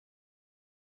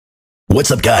What's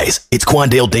up, guys? It's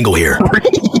Quandale Dingle here.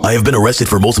 I have been arrested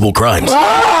for multiple crimes,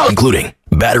 including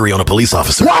battery on a police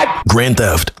officer, grand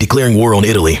theft, declaring war on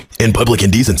Italy, and public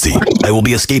indecency. I will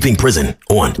be escaping prison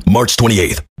on March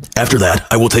 28th. After that,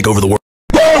 I will take over the world.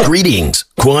 Greetings,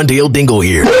 Quandale Dingle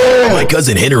here. My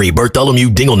cousin Henry Bartholomew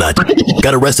Dinglenut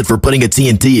got arrested for putting a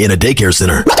TNT in a daycare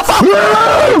center.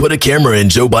 I put a camera in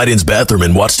Joe Biden's bathroom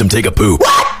and watched him take a poop.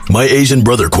 My Asian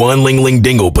brother Quan Ling Ling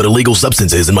Dingle put illegal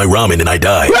substances in my ramen and I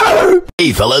died.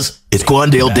 Hey fellas, it's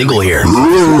Quandale Dingle here.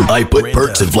 I put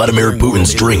perks in Vladimir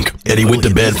Putin's drink and he went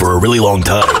to bed for a really long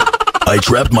time. I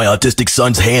trapped my autistic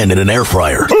son's hand in an air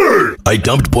fryer. I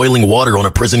dumped boiling water on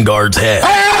a prison guard's head.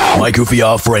 My goofy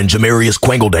off friend Jamarius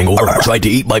Quandale tried to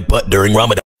eat my butt during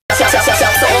Ramadan.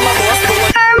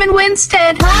 Herman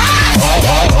Winstead.